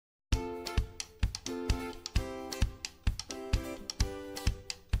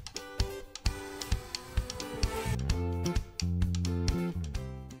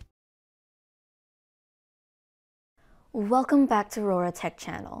Welcome back to Rora Tech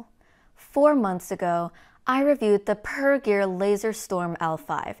Channel. 4 months ago, I reviewed the Pergear LaserStorm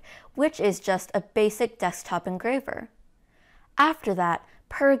L5, which is just a basic desktop engraver. After that,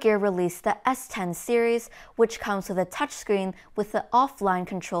 Pergear released the S10 series, which comes with a touchscreen with the offline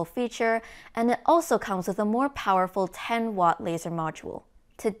control feature, and it also comes with a more powerful 10-watt laser module.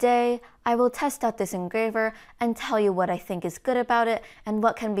 Today, I will test out this engraver and tell you what I think is good about it and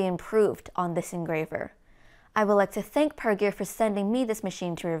what can be improved on this engraver. I would like to thank Pergear for sending me this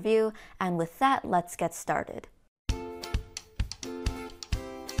machine to review, and with that, let's get started.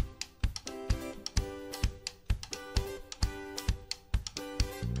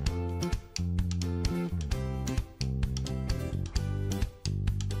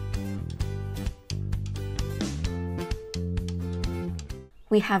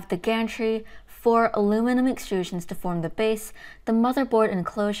 We have the gantry, 4 aluminum extrusions to form the base, the motherboard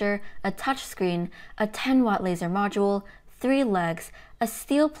enclosure, a touchscreen, a 10-watt laser module, 3 legs, a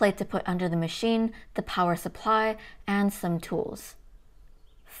steel plate to put under the machine, the power supply, and some tools.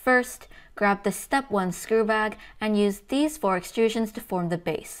 First, grab the Step 1 screw bag and use these 4 extrusions to form the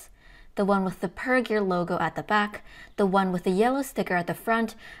base. The one with the Pergear logo at the back, the one with the yellow sticker at the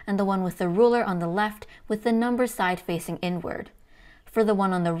front, and the one with the ruler on the left with the number side facing inward. For the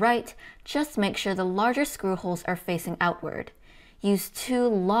one on the right, just make sure the larger screw holes are facing outward. Use 2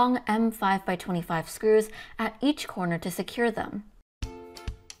 long M5x25 screws at each corner to secure them.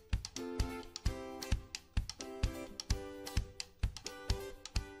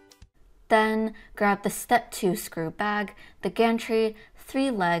 Then, grab the Step 2 screw bag, the gantry,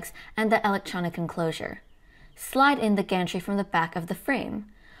 3 legs, and the electronic enclosure. Slide in the gantry from the back of the frame.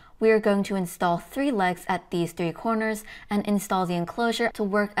 We are going to install 3 legs at these 3 corners and install the enclosure to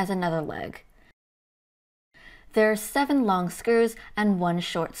work as another leg. There are 7 long screws and 1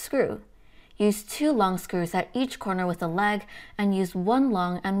 short screw. Use 2 long screws at each corner with a leg and use 1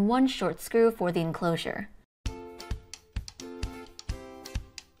 long and 1 short screw for the enclosure.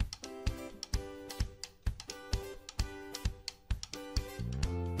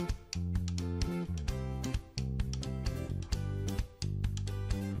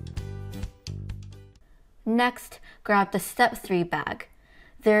 Next, grab the Step 3 bag.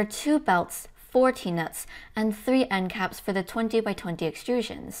 There are 2 belts, 4 T-nuts, and 3 end caps for the 20x20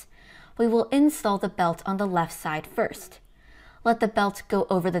 extrusions. We will install the belt on the left side first. Let the belt go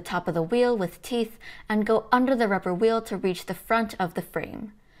over the top of the wheel with teeth and go under the rubber wheel to reach the front of the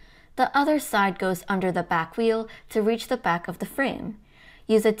frame. The other side goes under the back wheel to reach the back of the frame.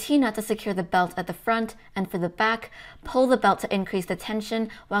 Use a T-nut to secure the belt at the front, and for the back, pull the belt to increase the tension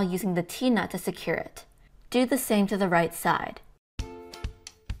while using the T-nut to secure it. Do the same to the right side.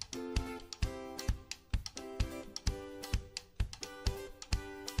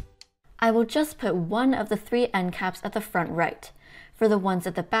 I will just put one of the 3 end caps at the front right. For the ones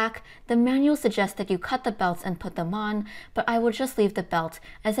at the back, the manual suggests that you cut the belts and put them on, but I will just leave the belt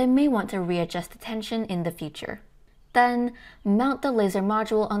as I may want to readjust the tension in the future. Then, mount the laser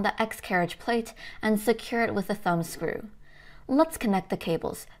module on the X carriage plate and secure it with a thumb screw. Let's connect the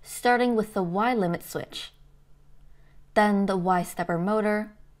cables, starting with the Y limit switch. Then the Y stepper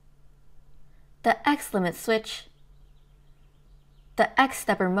motor, the X limit switch, the X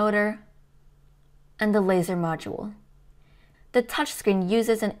stepper motor, and the laser module. The touchscreen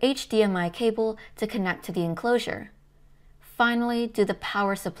uses an HDMI cable to connect to the enclosure. Finally, do the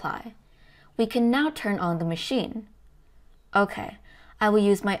power supply. We can now turn on the machine. Okay, I will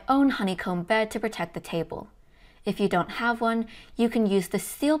use my own honeycomb bed to protect the table. If you don't have one, you can use the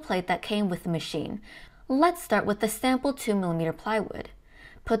steel plate that came with the machine. Let's start with the sample 2mm plywood.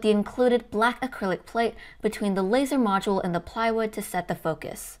 Put the included black acrylic plate between the laser module and the plywood to set the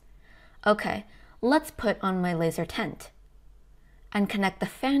focus. Okay, let's put on my laser tent. And connect the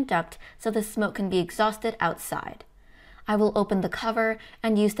fan duct so the smoke can be exhausted outside. I will open the cover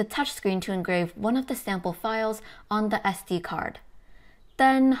and use the touchscreen to engrave one of the sample files on the SD card.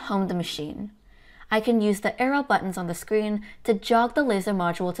 Then home the machine. I can use the arrow buttons on the screen to jog the laser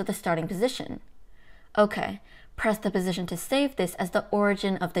module to the starting position. Okay, press the position to save this as the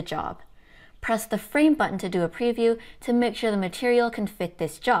origin of the job. Press the frame button to do a preview to make sure the material can fit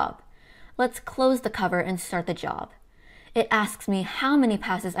this job. Let's close the cover and start the job. It asks me how many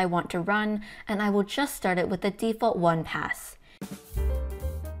passes I want to run, and I will just start it with the default 1 pass.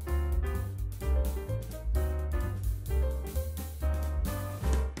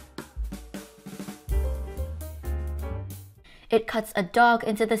 It cuts a dog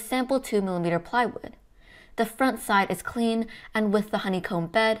into the sample 2mm plywood. The front side is clean, and with the honeycomb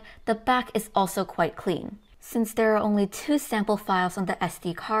bed, the back is also quite clean. Since there are only 2 sample files on the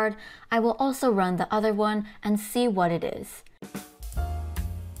SD card, I will also run the other one and see what it is.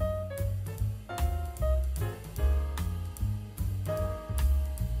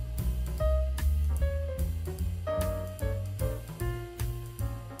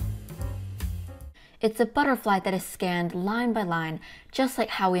 It's a butterfly that is scanned line by line, just like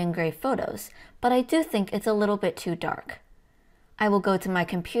how we engrave photos, but I do think it's a little bit too dark. I will go to my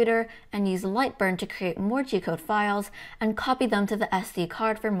computer and use LightBurn to create more G-code files and copy them to the SD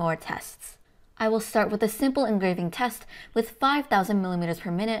card for more tests. I will start with a simple engraving test with 5,000 millimeters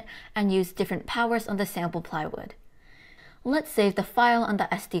per minute and use different powers on the sample plywood. Let's save the file on the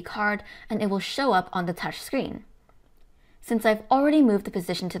SD card and it will show up on the touch screen. Since I've already moved the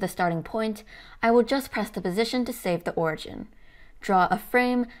position to the starting point, I will just press the position to save the origin, draw a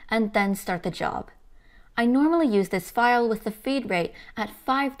frame, and then start the job. I normally use this file with the feed rate at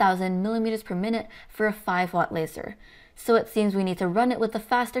 5,000 millimeters per minute for a 5-watt laser, so it seems we need to run it with a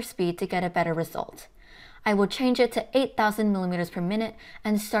faster speed to get a better result. I will change it to 8,000 millimeters per minute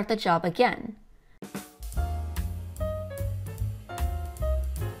and start the job again.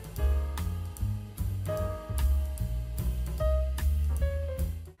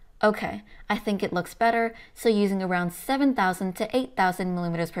 Okay, I think it looks better, so using around 7,000 to 8,000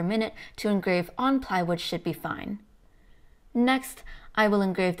 millimeters per minute to engrave on plywood should be fine. Next, I will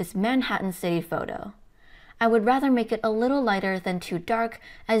engrave this Manhattan City photo. I would rather make it a little lighter than too dark,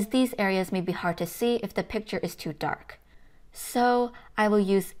 as these areas may be hard to see if the picture is too dark. So, I will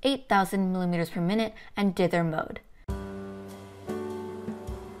use 8,000 millimeters per minute and dither mode.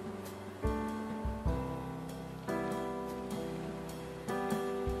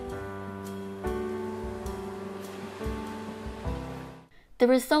 The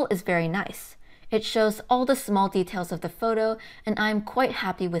result is very nice. It shows all the small details of the photo, and I am quite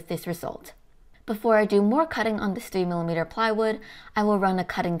happy with this result. Before I do more cutting on this 3mm plywood, I will run a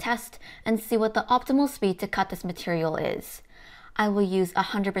cutting test and see what the optimal speed to cut this material is. I will use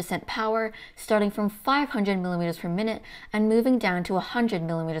 100% power, starting from 500 millimeters per minute and moving down to 100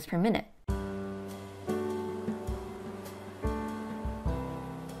 millimeters per minute.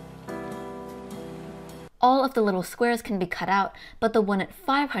 All of the little squares can be cut out, but the one at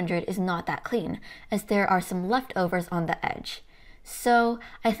 500 is not that clean, as there are some leftovers on the edge. So,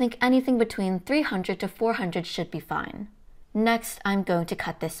 I think anything between 300 to 400 should be fine. Next, I'm going to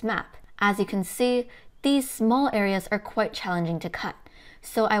cut this map. As you can see, these small areas are quite challenging to cut,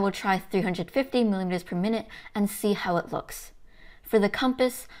 so I will try 350 millimeters per minute and see how it looks. For the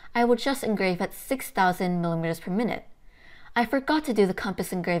compass, I will just engrave at 6,000 millimeters per minute. I forgot to do the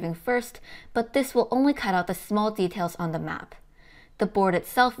compass engraving first, but this will only cut out the small details on the map. The board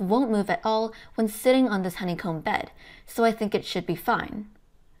itself won't move at all when sitting on this honeycomb bed, so I think it should be fine.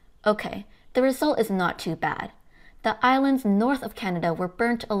 Okay, the result is not too bad. The islands north of Canada were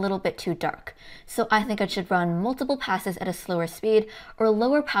burnt a little bit too dark, so I think I should run multiple passes at a slower speed or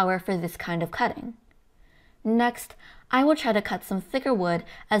lower power for this kind of cutting. Next, I will try to cut some thicker wood,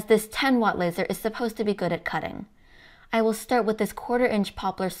 as this 10-watt laser is supposed to be good at cutting. I will start with this 1/4-inch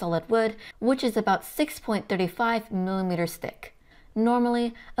poplar solid wood, which is about 6.35 millimeters thick.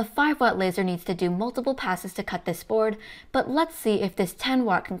 Normally, a 5-watt laser needs to do multiple passes to cut this board, but let's see if this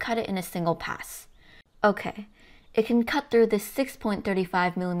 10-watt can cut it in a single pass. Okay, it can cut through this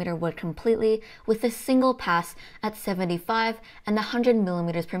 6.35 millimeter wood completely with a single pass at 75 and 100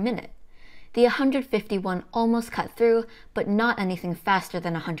 millimeters per minute. The 151 almost cut through, but not anything faster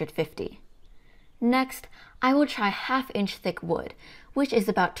than 150. Next, I will try 1/2-inch thick wood, which is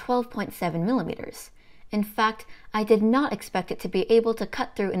about 12.7 millimeters. In fact, I did not expect it to be able to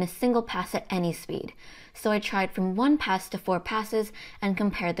cut through in a single pass at any speed, so I tried from 1 pass to 4 passes and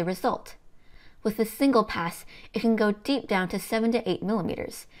compared the result. With a single pass, it can go deep down to 7 to 8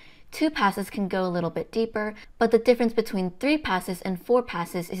 millimeters. 2 passes can go a little bit deeper, but the difference between 3 passes and 4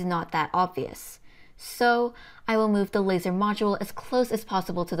 passes is not that obvious. So, I will move the laser module as close as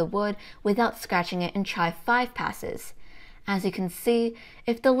possible to the wood without scratching it and try 5 passes. As you can see,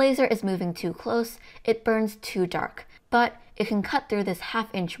 if the laser is moving too close, it burns too dark, but it can cut through this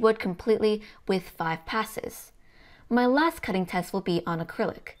 1/2-inch wood completely with 5 passes. My last cutting test will be on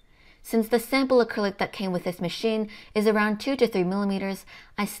acrylic. Since the sample acrylic that came with this machine is around 2 to 3 millimeters,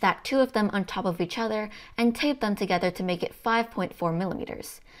 I stacked 2 of them on top of each other and taped them together to make it 5.4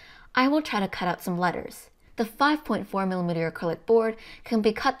 millimeters. I will try to cut out some letters. The 5.4 millimeter acrylic board can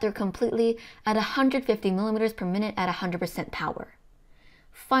be cut through completely at 150 millimeters per minute at 100% power.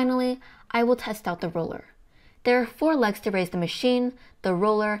 Finally, I will test out the roller. There are 4 legs to raise the machine, the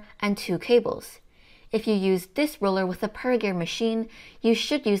roller, and 2 cables. If you use this roller with a PerGear machine, you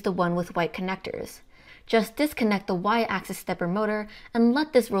should use the one with white connectors. Just disconnect the Y-axis stepper motor and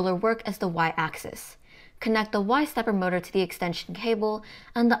let this roller work as the Y-axis. Connect the Y stepper motor to the extension cable,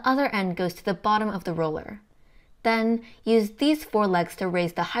 and the other end goes to the bottom of the roller. Then, use these 4 legs to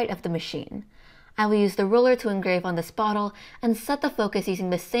raise the height of the machine. I will use the roller to engrave on this bottle and set the focus using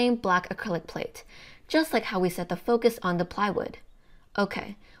the same black acrylic plate, just like how we set the focus on the plywood.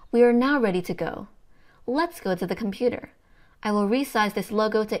 Okay, we are now ready to go. Let's go to the computer. I will resize this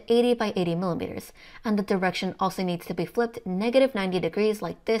logo to 80 by 80 millimeters, and the direction also needs to be flipped -90 degrees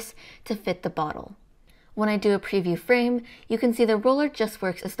like this to fit the bottle. When I do a preview frame, you can see the roller just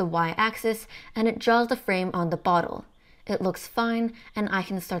works as the Y-axis and it draws the frame on the bottle. It looks fine and I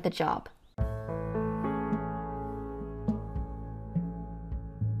can start the job.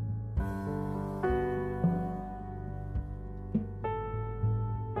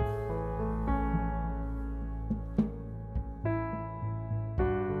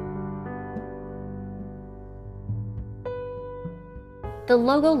 The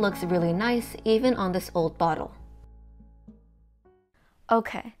logo looks really nice even on this old bottle.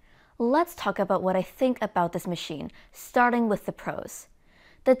 Okay, let's talk about what I think about this machine, starting with the pros.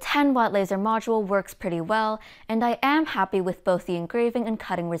 The 10-watt laser module works pretty well, and I am happy with both the engraving and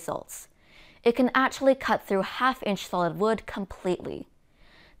cutting results. It can actually cut through half-inch solid wood completely.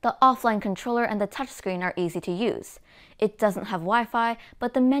 The offline controller and the touchscreen are easy to use. It doesn't have Wi-Fi,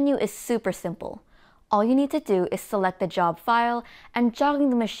 but the menu is super simple. All you need to do is select the job file, and jogging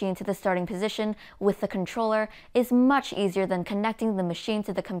the machine to the starting position with the controller is much easier than connecting the machine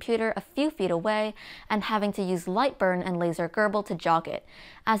to the computer a few feet away and having to use LightBurn and Laser Gerbil to jog it,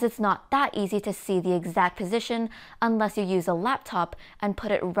 as it's not that easy to see the exact position unless you use a laptop and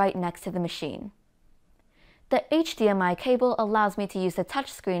put it right next to the machine. The HDMI cable allows me to use the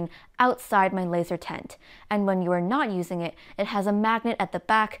touchscreen outside my laser tent, and when you are not using it, it has a magnet at the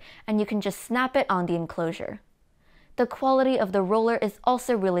back and you can just snap it on the enclosure. The quality of the roller is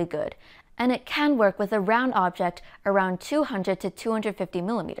also really good, and it can work with a round object around 200 to 250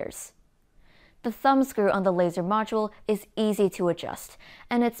 millimeters. The thumb screw on the laser module is easy to adjust,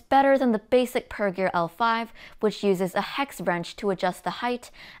 and it's better than the basic PerGear L5, which uses a hex wrench to adjust the height,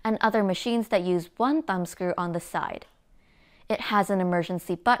 and other machines that use one thumb screw on the side. It has an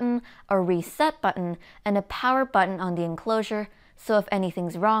emergency button, a reset button, and a power button on the enclosure, so if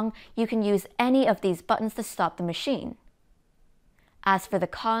anything's wrong, you can use any of these buttons to stop the machine. As for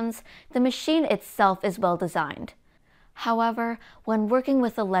the cons, the machine itself is well designed. However, when working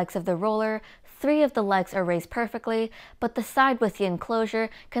with the legs of the roller, 3 of the legs are raised perfectly, but the side with the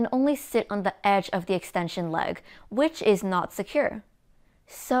enclosure can only sit on the edge of the extension leg, which is not secure.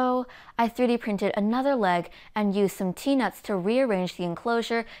 So, I 3D printed another leg and used some T-nuts to rearrange the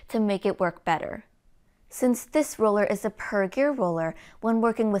enclosure to make it work better. Since this roller is a PerGear roller, when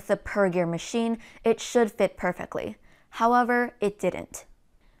working with the PerGear machine, it should fit perfectly. However, it didn't.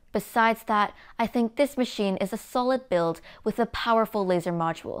 Besides that, I think this machine is a solid build with a powerful laser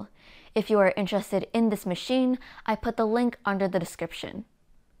module. If you are interested in this machine, I put the link under the description.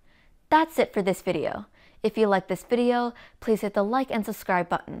 That's it for this video. If you like this video, please hit the like and subscribe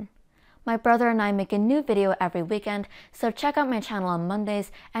button. My brother and I make a new video every weekend, so check out my channel on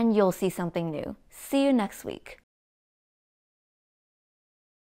Mondays and you'll see something new. See you next week.